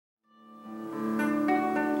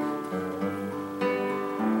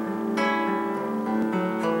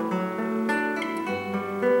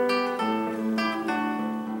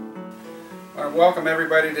want to welcome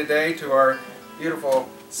everybody today to our beautiful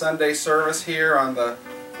Sunday service here on the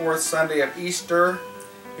fourth Sunday of Easter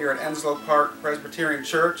here at Enslow Park Presbyterian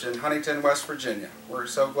Church in Huntington, West Virginia. We're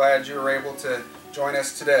so glad you were able to join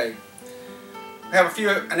us today. We have a few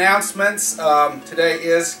announcements. Today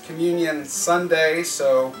is Communion Sunday,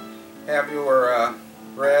 so have your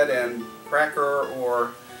bread and cracker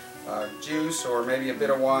or juice or maybe a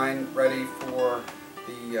bit of wine ready for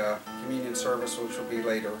the communion service, which will be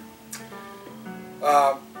later.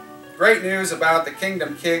 Great news about the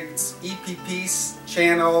Kingdom Kids EPP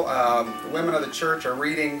channel. The women of the church are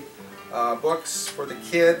reading books for the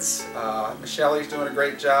kids. Michelle's doing a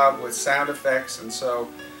great job with sound effects, and so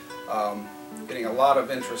getting a lot of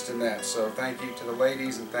interest in that. So thank you to the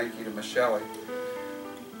ladies and thank you to Michelle.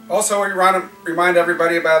 Also, we want to remind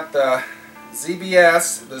everybody about the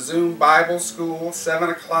ZBS, the Zoom Bible School, 7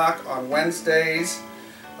 o'clock on Wednesdays.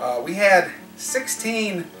 We had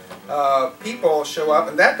 16 people show up,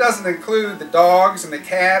 and that doesn't include the dogs and the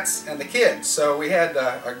cats and the kids. So we had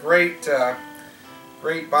a great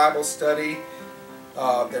Bible study.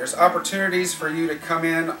 There's opportunities for you to come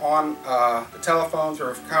in on the telephone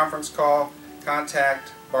through a conference call.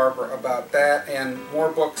 Contact Barbara about that, and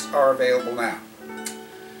more books are available now.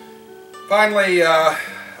 Finally,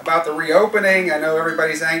 about the reopening, I know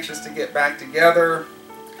everybody's anxious to get back together.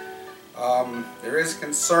 There is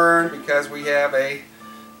concern because we have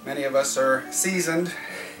many of us are seasoned,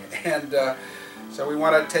 and so we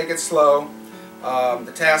want to take it slow.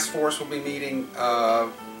 The task force will be meeting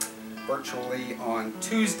virtually on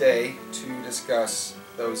Tuesday to discuss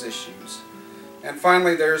those issues. And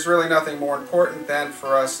finally, there's really nothing more important than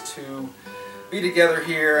for us to be together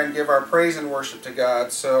here and give our praise and worship to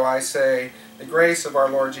God. So I say, the grace of our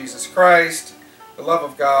Lord Jesus Christ, the love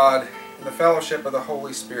of God, and the fellowship of the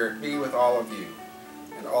Holy Spirit be with all of you,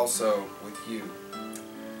 and also with you.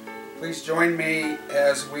 Please join me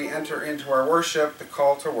as we enter into our worship, the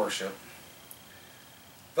call to worship.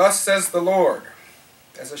 Thus says the Lord,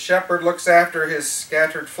 as a shepherd looks after his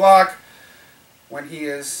scattered flock, when he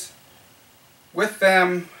is with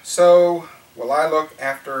them, so will I look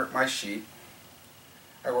after my sheep.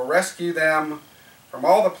 I will rescue them from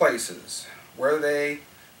all the places where they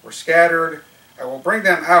were scattered. I will bring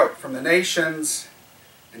them out from the nations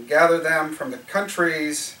and gather them from the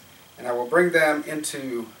countries, and I will bring them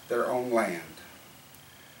into their own land.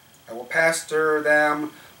 I will pasture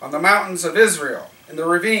them on the mountains of Israel, in the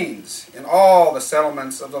ravines, in all the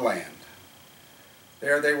settlements of the land.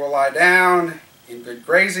 There they will lie down in good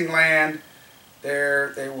grazing land.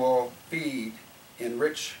 There they will feed in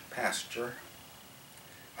rich pasture.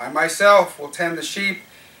 I myself will tend the sheep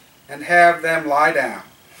and have them lie down,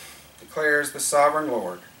 declares the sovereign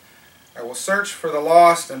Lord. I will search for the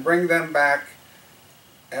lost and bring them back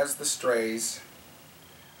as the strays.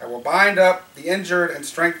 I will bind up the injured and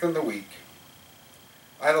strengthen the weak.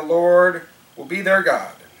 I, the Lord, will be their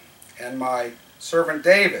God, and my servant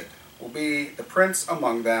David will be the prince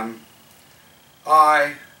among them.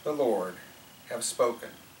 I, the Lord, have spoken.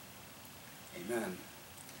 Amen.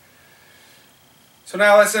 So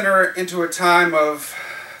now let's enter into a time of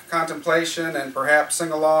contemplation and perhaps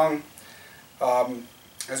sing along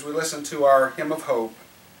as we listen to our hymn of hope,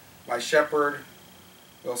 My Shepherd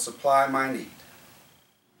Will Supply My Need.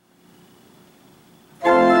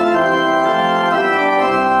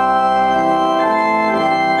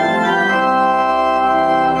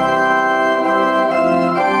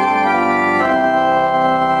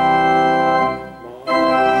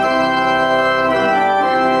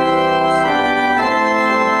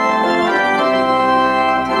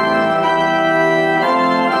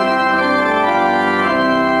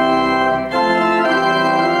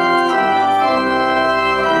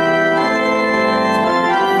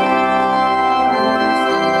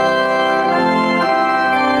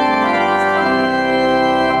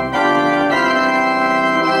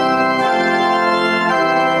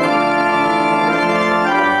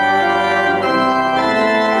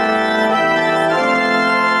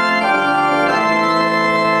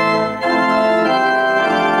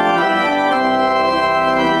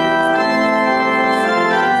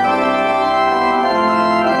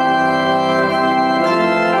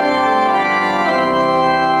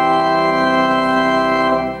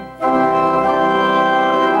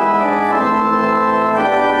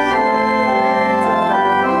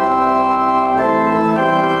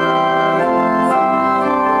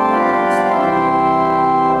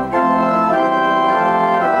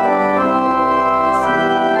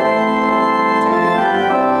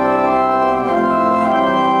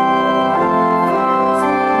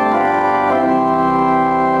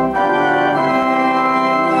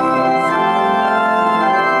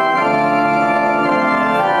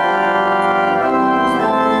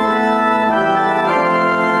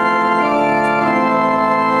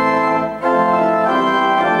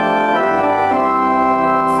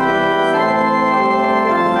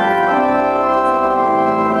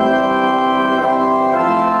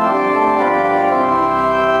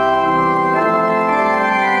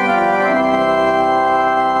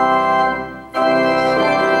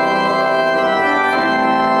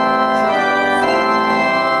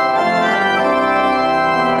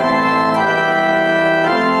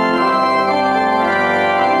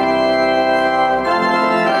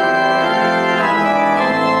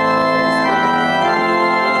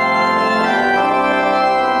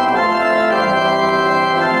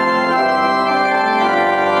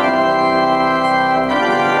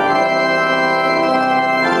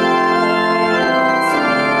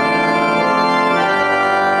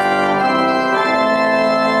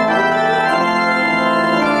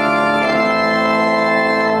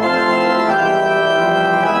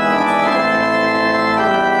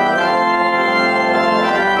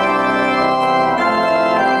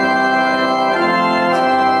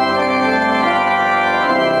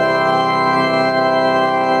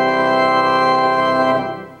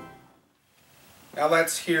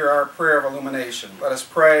 let's hear our prayer of illumination. Let us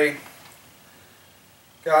pray.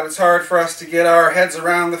 God, it's hard for us to get our heads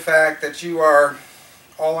around the fact that you are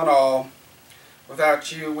all in all. Without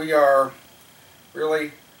you, we are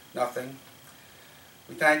really nothing.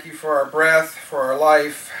 We thank you for our breath, for our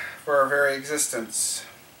life, for our very existence.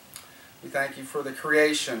 We thank you for the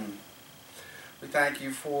creation. We thank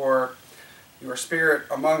you for your Spirit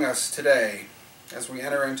among us today as we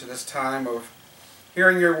enter into this time of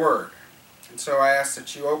hearing your word. And so I ask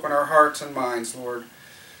that you open our hearts and minds, Lord,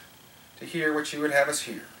 to hear what you would have us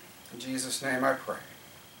hear. In Jesus' name I pray.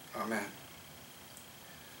 Amen.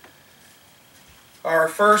 Our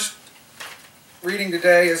first reading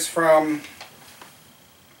today is from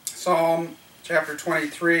Psalm chapter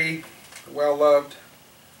 23, the well-loved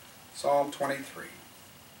Psalm 23.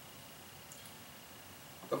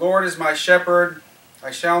 The Lord is my shepherd,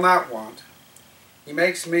 I shall not want. He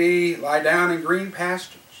makes me lie down in green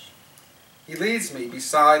pastures. He leads me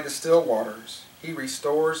beside the still waters. He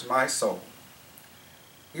restores my soul.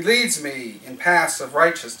 He leads me in paths of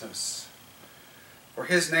righteousness for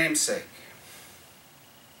his name's sake.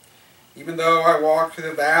 Even though I walk through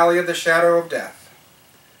the valley of the shadow of death,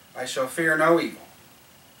 I shall fear no evil,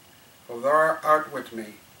 for thou art with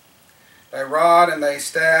me. Thy rod and thy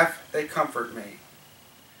staff, they comfort me.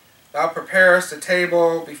 Thou preparest a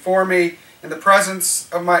table before me in the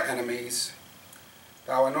presence of my enemies.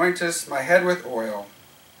 Thou anointest my head with oil.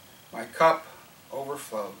 My cup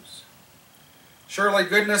overflows. Surely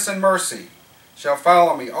goodness and mercy shall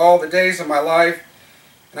follow me all the days of my life,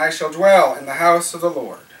 and I shall dwell in the house of the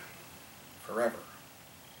Lord forever.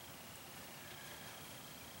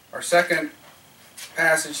 Our second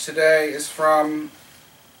passage today is from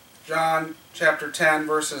John chapter 10,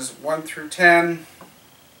 verses 1 through 10.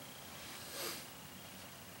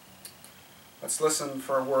 Let's listen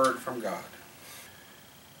for a word from God.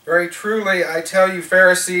 Very truly, I tell you,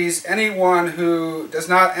 Pharisees, anyone who does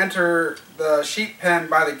not enter the sheep pen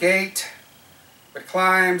by the gate, but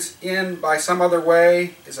climbs in by some other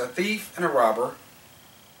way, is a thief and a robber.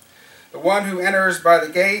 The one who enters by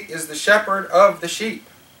the gate is the shepherd of the sheep.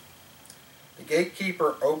 The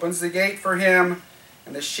gatekeeper opens the gate for him,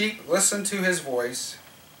 and the sheep listen to his voice.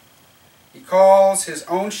 He calls his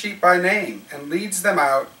own sheep by name and leads them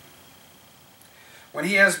out. When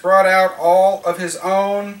he has brought out all of his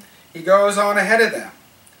own, he goes on ahead of them,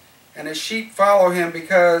 and his sheep follow him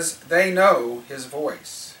because they know his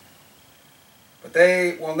voice. But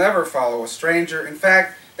they will never follow a stranger. In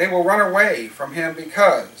fact, they will run away from him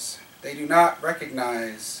because they do not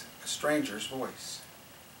recognize a stranger's voice.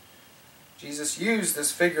 Jesus used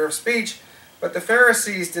this figure of speech, but the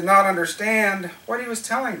Pharisees did not understand what he was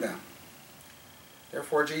telling them.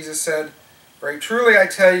 Therefore Jesus said, very truly I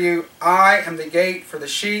tell you, I am the gate for the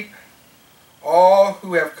sheep. All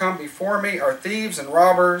who have come before me are thieves and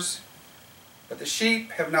robbers, but the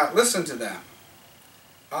sheep have not listened to them.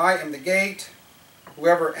 I am the gate.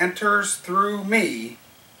 Whoever enters through me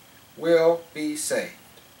will be saved.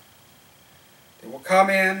 They will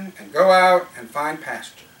come in and go out and find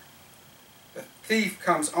pasture. The thief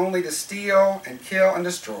comes only to steal and kill and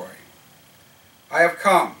destroy. I have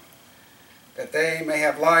come that they may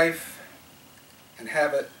have life and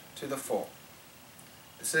have it to the full.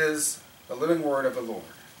 This is the living word of the Lord.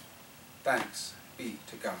 Thanks be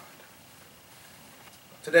to God.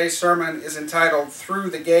 Today's sermon is entitled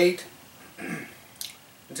Through the Gate. And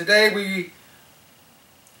today we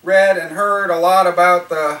read and heard a lot about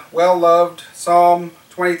the well-loved Psalm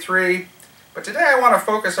 23. But today I want to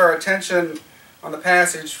focus our attention on the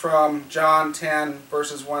passage from John 10,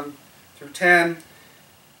 verses 1 through 10.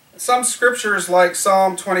 Some scriptures, like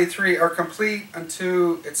Psalm 23, are complete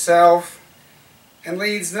unto itself and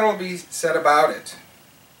leaves little to be said about it.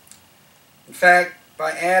 In fact,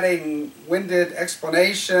 by adding winded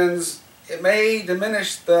explanations, it may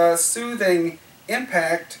diminish the soothing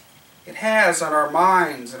impact it has on our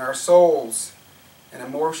minds and our souls and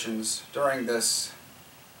emotions during this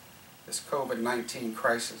COVID-19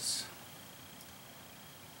 crisis.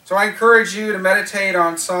 So I encourage you to meditate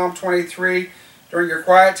on Psalm 23 during your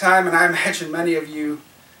quiet time, and I imagine many of you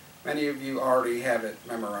already have it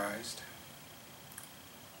memorized.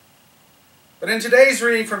 But in today's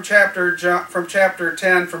reading from chapter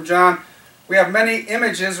 10 from John, we have many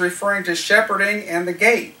images referring to shepherding and the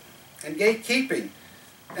gate and gatekeeping.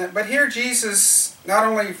 But here Jesus not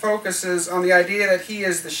only focuses on the idea that he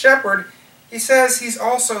is the shepherd, he says he's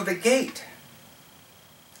also the gate.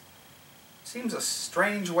 Seems a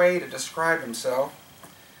strange way to describe himself.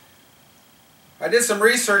 I did some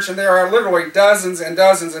research, and there are literally dozens and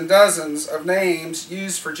dozens and dozens of names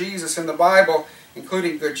used for Jesus in the Bible,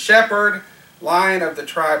 including Good Shepherd, Lion of the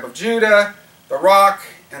tribe of Judah, the rock,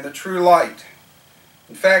 and the true light.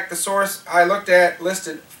 In fact, the source I looked at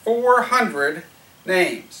listed 400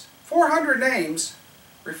 names. 400 names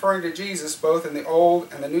referring to Jesus both in the Old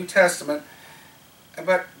and the New Testament,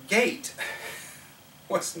 but gate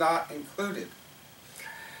was not included.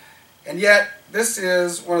 And yet, this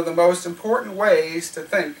is one of the most important ways to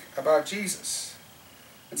think about Jesus,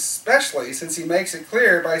 especially since he makes it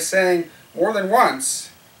clear by saying more than once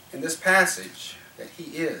in this passage that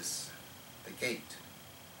he is the gate.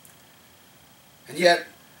 And yet,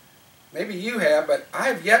 maybe you have, but I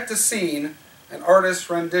have yet to see an artist's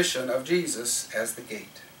rendition of Jesus as the gate.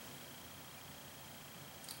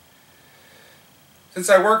 Since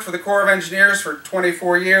I worked for the Corps of Engineers for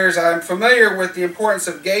 24 years, I'm familiar with the importance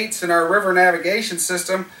of gates in our river navigation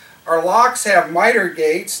system. Our locks have miter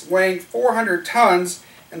gates weighing 400 tons,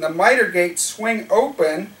 and the miter gates swing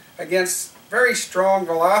open against very strong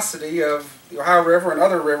velocity of the Ohio River and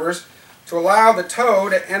other rivers to allow the tow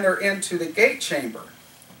to enter into the gate chamber.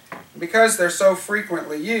 Because they're so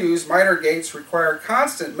frequently used, miter gates require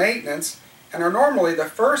constant maintenance and are normally the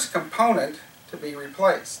first component to be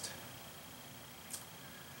replaced.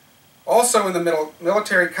 Also in the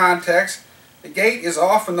military context, the gate is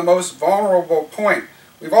often the most vulnerable point.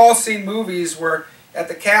 We've all seen movies where at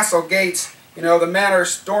the castle gates, the men are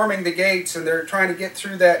storming the gates and they're trying to get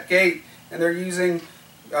through that gate, and they're using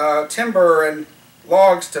timber and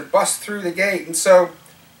logs to bust through the gate. And so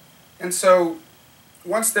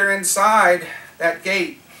once they're inside that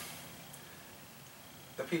gate,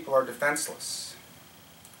 the people are defenseless.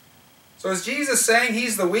 So is Jesus saying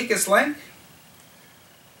he's the weakest link?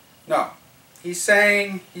 No. He's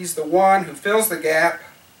saying he's the one who fills the gap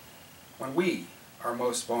when we are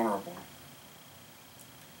most vulnerable.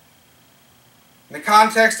 In the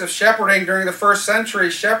context of shepherding during the first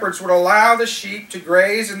century, shepherds would allow the sheep to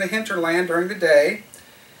graze in the hinterland during the day,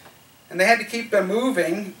 and they had to keep them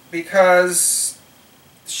moving because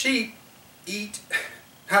sheep eat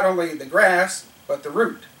not only the grass, but the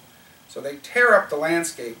root. So they tear up the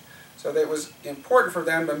landscape. So that it was important for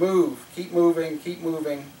them to move, keep moving, keep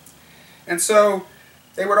moving. And so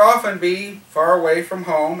they would often be far away from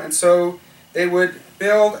home, and so they would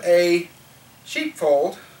build a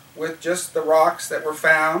sheepfold with just the rocks that were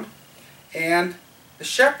found, and the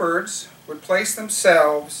shepherds would place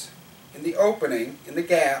themselves in the opening, in the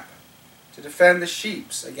gap, to defend the sheep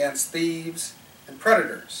against thieves and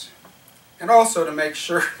predators, and also to make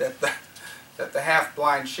sure that the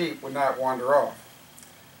half-blind sheep would not wander off.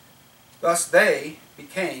 Thus they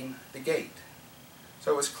became the gate.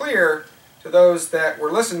 So it was clear to those that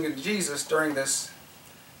were listening to Jesus during this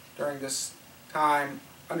time,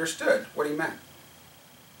 understood what he meant.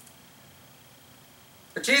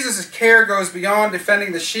 But Jesus' care goes beyond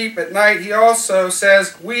defending the sheep at night. He also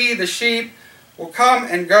says, we, the sheep, will come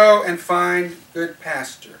and go and find good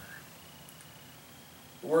pasture.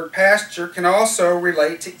 The word pasture can also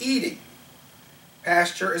relate to eating.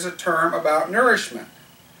 Pasture is a term about nourishment.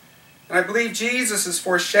 And I believe Jesus is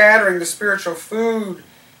foreshadowing the spiritual food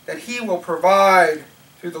that he will provide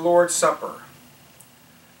through the Lord's Supper,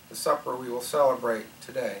 the supper we will celebrate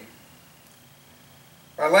today.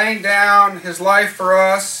 By laying down his life for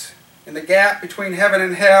us in the gap between heaven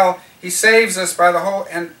and hell, he saves us by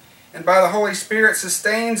and by the Holy Spirit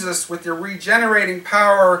sustains us with the regenerating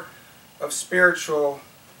power of spiritual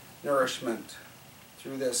nourishment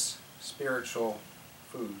through this spiritual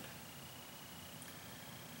food.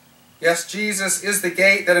 Yes, Jesus is the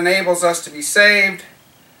gate that enables us to be saved,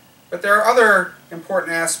 but there are other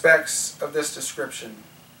important aspects of this description.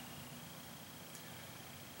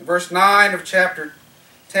 In verse 9 of chapter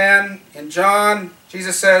 10 in John,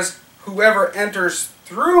 Jesus says, whoever enters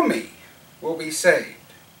through me will be saved.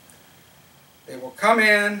 They will come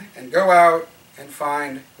in and go out and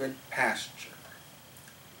find good pasture.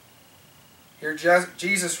 Here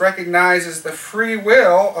Jesus recognizes the free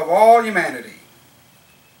will of all humanity.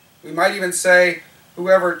 We might even say,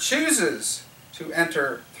 whoever chooses to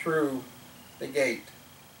enter through the gate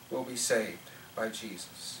will be saved by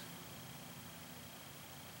Jesus.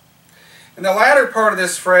 And the latter part of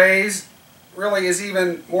this phrase really is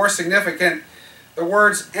even more significant. The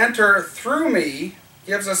words enter through me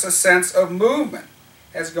gives us a sense of movement,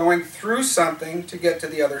 as going through something to get to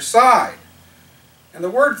the other side. And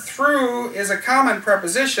the word through is a common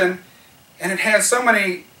preposition, and it has so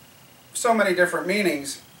many different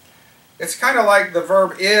meanings. It's kind of like the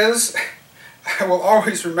verb is. I will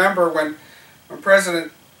always remember when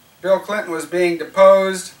President Bill Clinton was being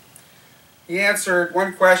deposed, he answered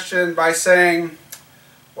one question by saying,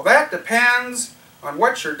 well, that depends on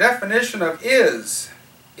what your definition of is.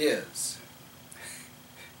 And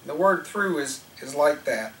the word through is like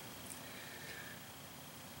that.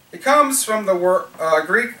 It comes from the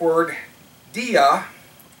Greek word dia,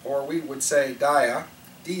 or we would say dia.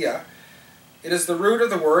 It is the root of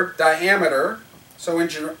the word diameter. So in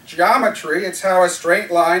geometry, it's how a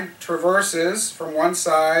straight line traverses from one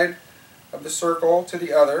side of the circle to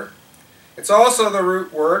the other. It's also the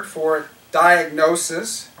root word for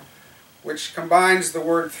diagnosis, which combines the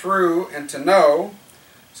word through and to know.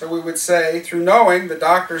 So we would say, through knowing, the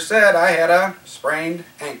doctor said I had a sprained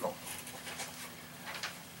ankle.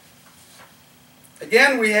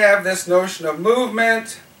 Again, we have this notion of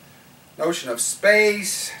movement, notion of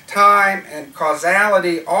space, time, and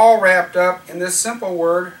causality all wrapped up in this simple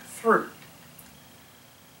word, through.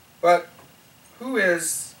 But who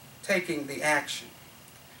is taking the action?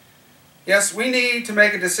 Yes, we need to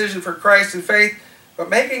make a decision for Christ in faith, but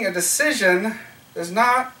making a decision does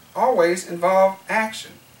not always involve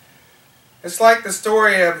action. It's like the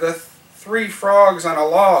story of the three frogs on a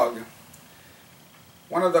log.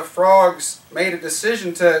 One of the frogs made a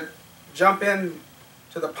decision to jump in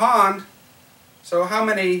to the pond, so how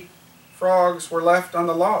many frogs were left on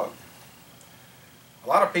the log? A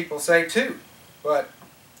lot of people say 2, but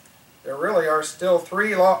there really are still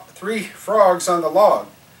three frogs on the log.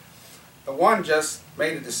 The one just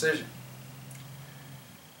made a decision.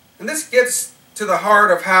 And this gets to the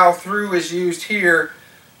heart of how through is used here.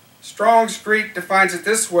 Strong's Greek defines it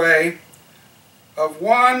this way: of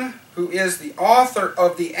one who is the author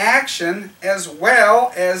of the action as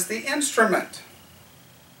well as the instrument.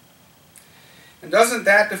 And doesn't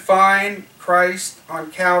that define Christ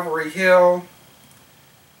on Calvary Hill?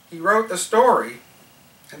 He wrote the story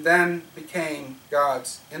and then became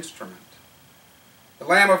God's instrument. The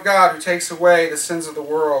Lamb of God who takes away the sins of the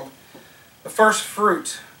world, the first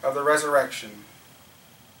fruit of the resurrection.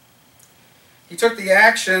 He took the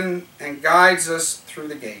action and guides us through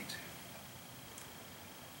the gate.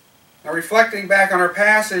 Now, reflecting back on our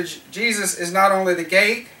passage, Jesus is not only the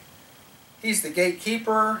gate, He's the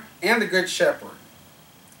gatekeeper and the good shepherd.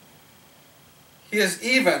 He is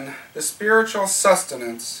even the spiritual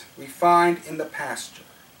sustenance we find in the pasture,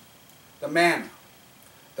 the manna,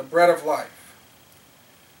 the bread of life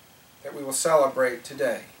that we will celebrate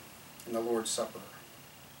today in the Lord's Supper.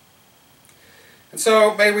 And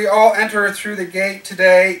so may we all enter through the gate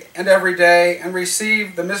today and every day and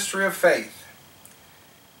receive the mystery of faith.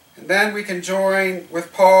 And then we can join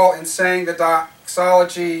with Paul in saying the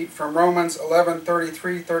doxology from Romans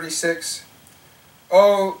 11:33-36.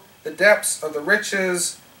 Oh, the depths of the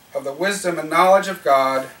riches of the wisdom and knowledge of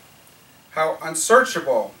God, how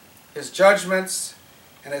unsearchable His judgments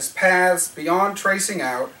and His paths beyond tracing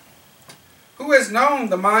out. Who has known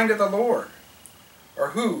the mind of the Lord? Or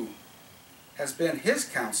who has been His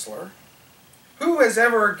counselor? Who has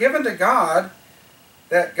ever given to God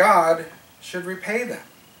that God should repay them?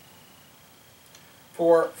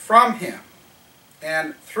 For from Him,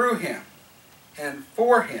 and through Him, and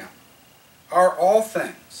for Him are all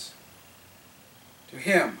things. To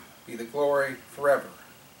Him be the glory forever.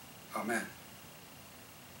 Amen.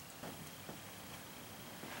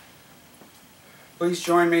 Please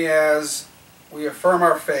join me as we affirm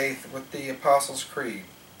our faith with the Apostles' Creed.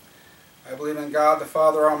 I believe in God the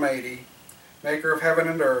Father Almighty, maker of heaven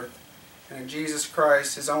and earth, and in Jesus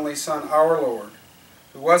Christ, His only Son, our Lord,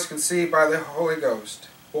 who was conceived by the Holy Ghost,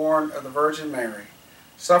 born of the Virgin Mary,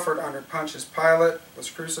 suffered under Pontius Pilate, was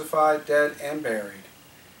crucified, dead, and buried.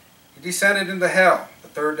 He descended into hell. The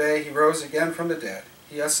third day He rose again from the dead.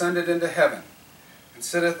 He ascended into heaven, and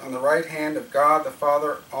sitteth on the right hand of God the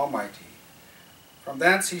Father Almighty. From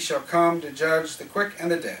thence He shall come to judge the quick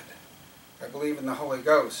and the dead. I believe in the Holy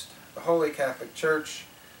Ghost, the Holy Catholic Church,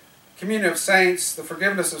 the communion of saints, the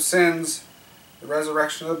forgiveness of sins, the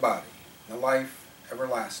resurrection of the body, and the life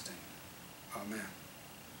everlasting. Amen.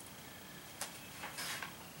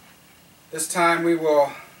 This time we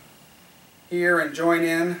will hear and join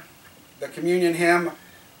in the communion hymn.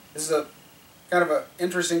 This is a kind of an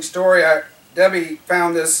interesting story. Debbie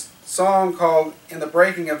found this song called In the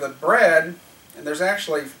Breaking of the Bread, and there's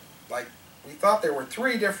actually, we thought there were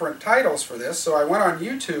 3 different titles for this, so I went on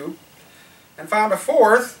YouTube and found a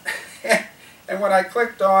 4th, and when I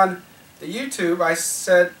clicked on the YouTube, I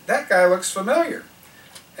said, that guy looks familiar.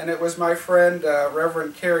 And it was my friend,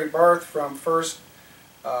 Reverend Carrie Barth from First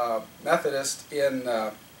Methodist in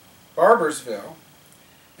Barbersville.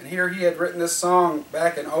 And here he had written this song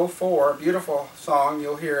back in '04, a beautiful song,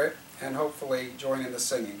 you'll hear it, and hopefully join in the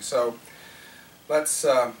singing. So let's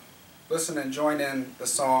listen and join in the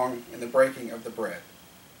song In the Breaking of the Bread.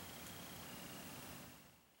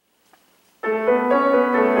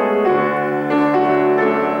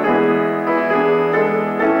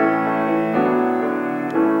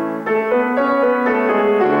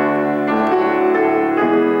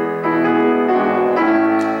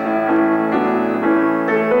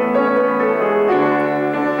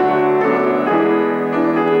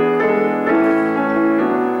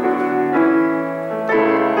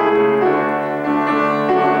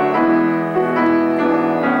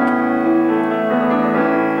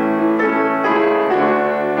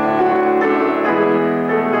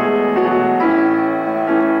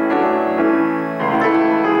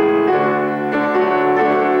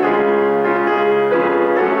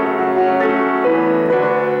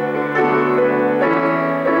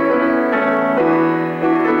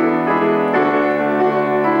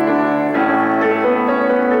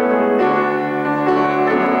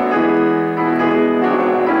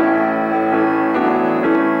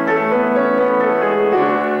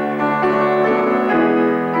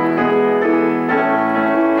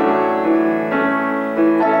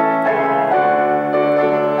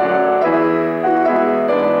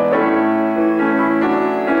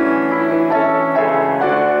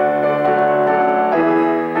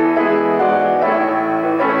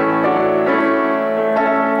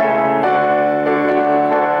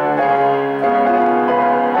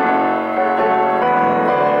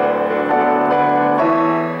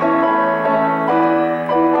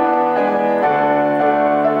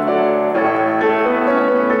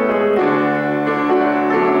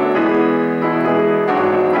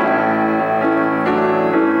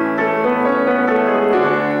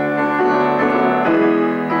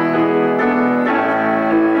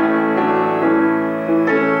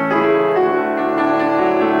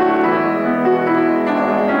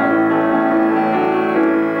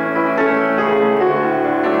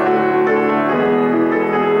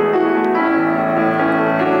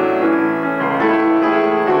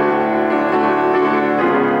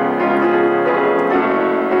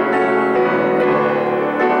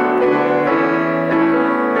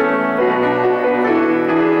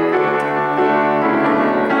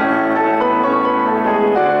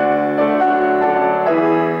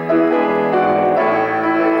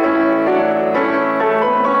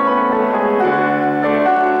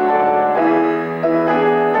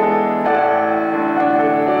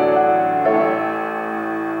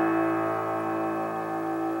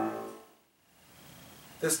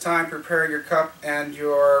 time prepare your cup and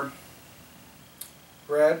your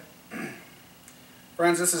bread.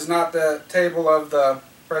 Friends, this is not the table of the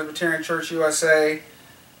Presbyterian Church USA.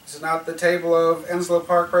 This is not the table of Enslow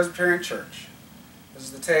Park Presbyterian Church. This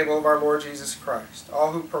is the table of our Lord Jesus Christ.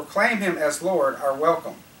 All who proclaim Him as Lord are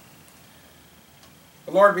welcome.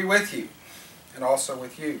 The Lord be with you, and also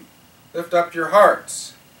with you. Lift up your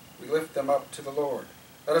hearts. We lift them up to the Lord.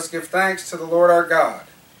 Let us give thanks to the Lord our God.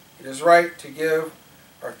 It is right to give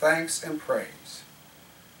our thanks and praise.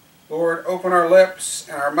 Lord, open our lips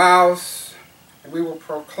and our mouths, and we will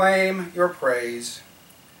proclaim your praise.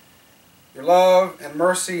 Your love and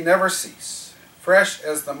mercy never cease, fresh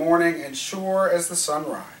as the morning and sure as the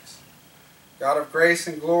sunrise. God of grace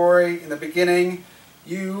and glory, in the beginning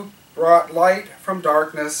you brought light from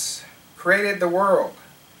darkness, created the world,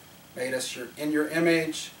 made us in your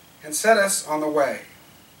image, and set us on the way.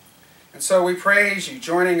 And so we praise you,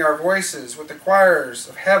 joining our voices with the choirs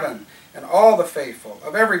of heaven and all the faithful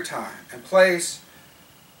of every time and place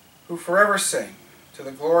who forever sing to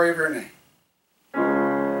the glory of your name.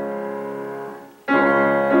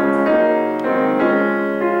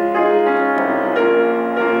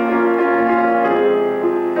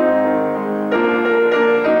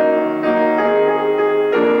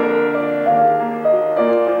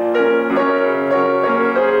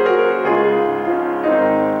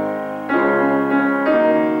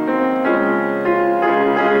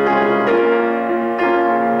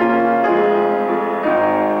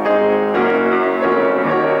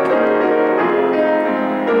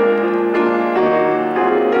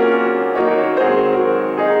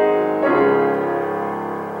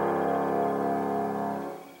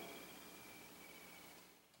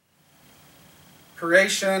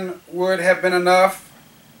 Creation would have been enough,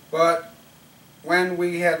 but when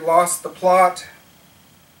we had lost the plot,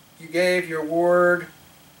 you gave your word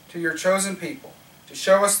to your chosen people to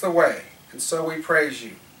show us the way, and so we praise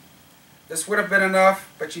you. This would have been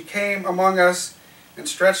enough, but you came among us and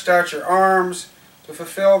stretched out your arms to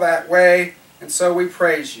fulfill that way, and so we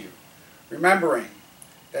praise you, remembering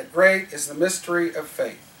that great is the mystery of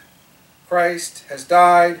faith. Christ has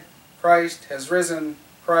died, Christ has risen,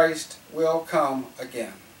 Christ will come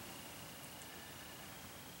again.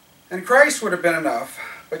 And Christ would have been enough,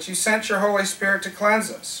 but you sent your Holy Spirit to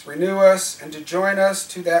cleanse us, renew us, and to join us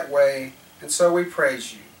to that way, and so we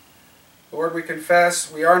praise you. Lord, we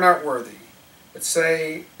confess we are not worthy, but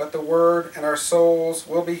say but the word, and our souls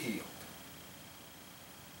will be healed.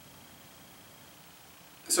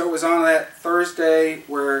 So it was on that Thursday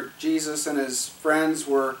where Jesus and his friends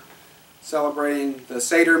were celebrating the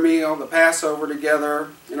Seder meal, the Passover, together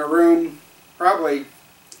in a room probably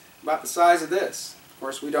about the size of this. Of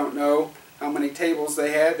course, we don't know how many tables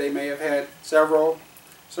they had. They may have had several,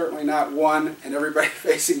 certainly not one, and everybody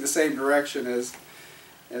facing the same direction as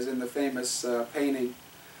in the famous painting.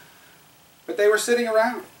 But they were sitting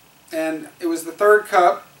around, and it was the third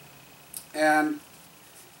cup, and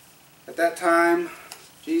at that time,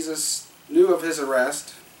 Jesus knew of his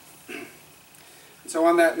arrest. And so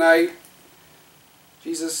on that night,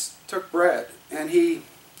 Jesus took bread, and he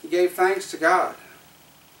gave thanks to God.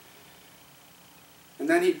 And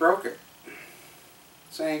then he broke it,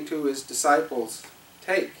 saying to his disciples,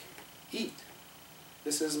 "Take, eat.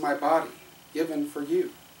 This is my body, given for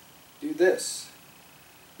you. Do this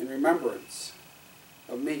in remembrance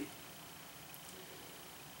of me."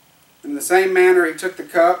 In the same manner he took the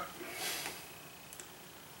cup,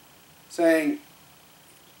 saying,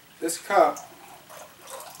 "This cup,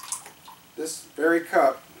 this very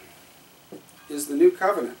cup, is the new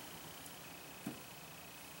covenant,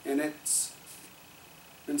 and it's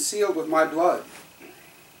been sealed with my blood,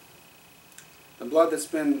 the blood that's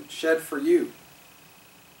been shed for you,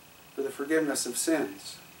 for the forgiveness of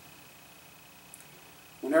sins.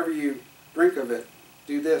 Whenever you drink of it,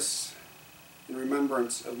 do this in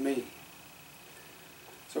remembrance of me."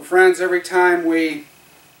 So friends, every time we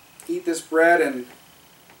eat this bread and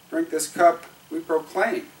drink this cup, we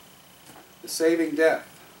proclaim the saving death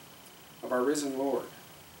of our risen Lord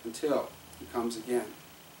until he comes again.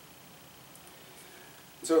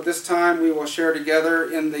 So at this time we will share together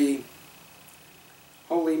in the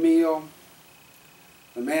holy meal,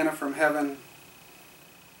 the manna from heaven.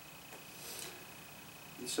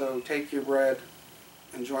 And so take your bread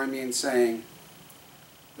and join me in saying,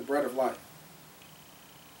 "The bread of life."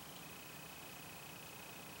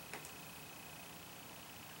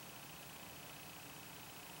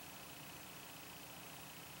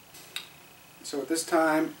 So at this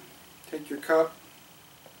time, take your cup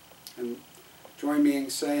and join me in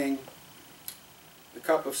saying the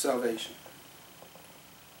cup of salvation.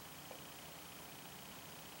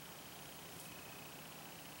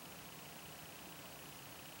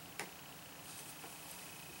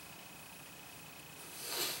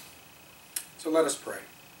 So let us pray.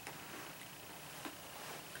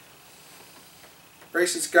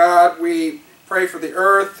 Gracious God, we pray for the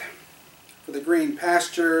earth, for the green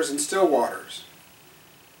pastures and still waters,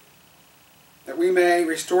 that we may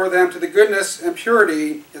restore them to the goodness and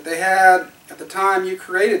purity that they had at the time you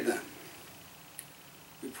created them.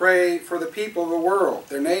 We pray for the people of the world,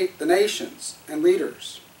 the nations and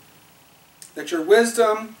leaders, that your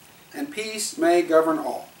wisdom and peace may govern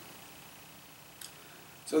all,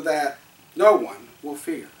 so that no one will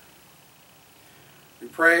fear. We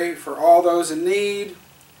pray for all those in need,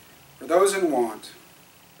 for those in want,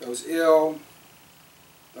 those ill,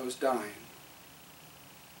 those dying,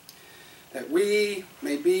 that we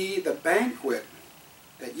may be the banquet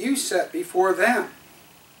that you set before them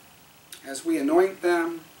as we anoint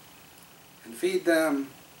them and feed them,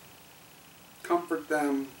 comfort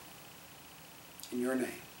them in your name.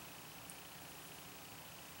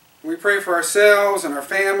 We pray for ourselves and our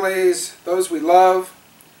families, those we love.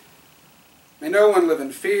 May no one live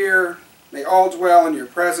in fear. May all dwell in your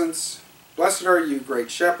presence. Blessed are you,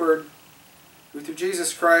 great shepherd, who through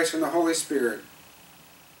Jesus Christ and the Holy Spirit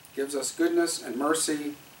gives us goodness and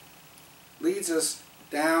mercy, leads us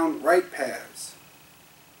down right paths,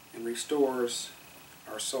 and restores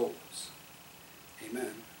our souls.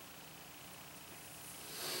 Amen.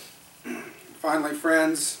 Finally,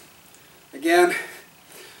 friends, again,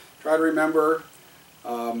 try to remember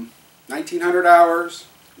 1900 hours.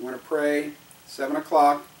 We want to pray 7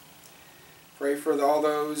 o'clock. Pray for all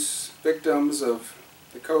those victims of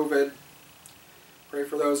the COVID. Pray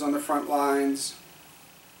for those on the front lines.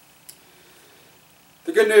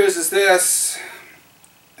 The good news is this,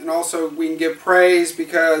 and also we can give praise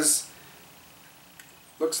because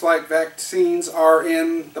it looks like vaccines are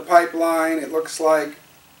in the pipeline. It looks like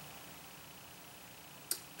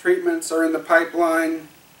treatments are in the pipeline.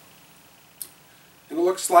 And it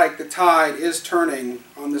looks like the tide is turning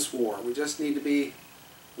on this war. We just need to be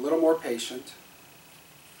a little more patient.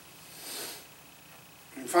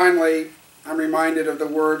 And finally, I'm reminded of the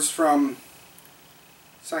words from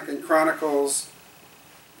 2 Chronicles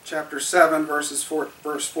chapter 7, verse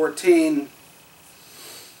 14.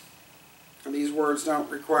 And these words don't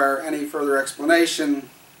require any further explanation.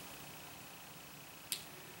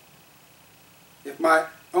 If my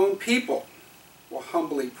own people will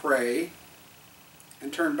humbly pray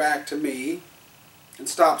and turn back to me and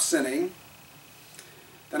stop sinning,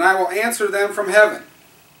 then I will answer them from heaven.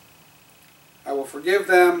 I will forgive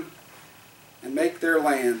them and make their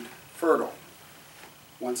land fertile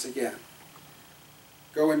once again.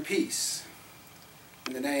 Go in peace,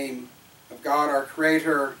 in the name of God our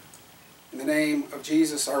Creator, in the name of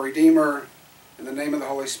Jesus our Redeemer, in the name of the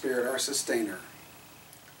Holy Spirit our Sustainer.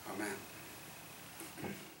 Amen.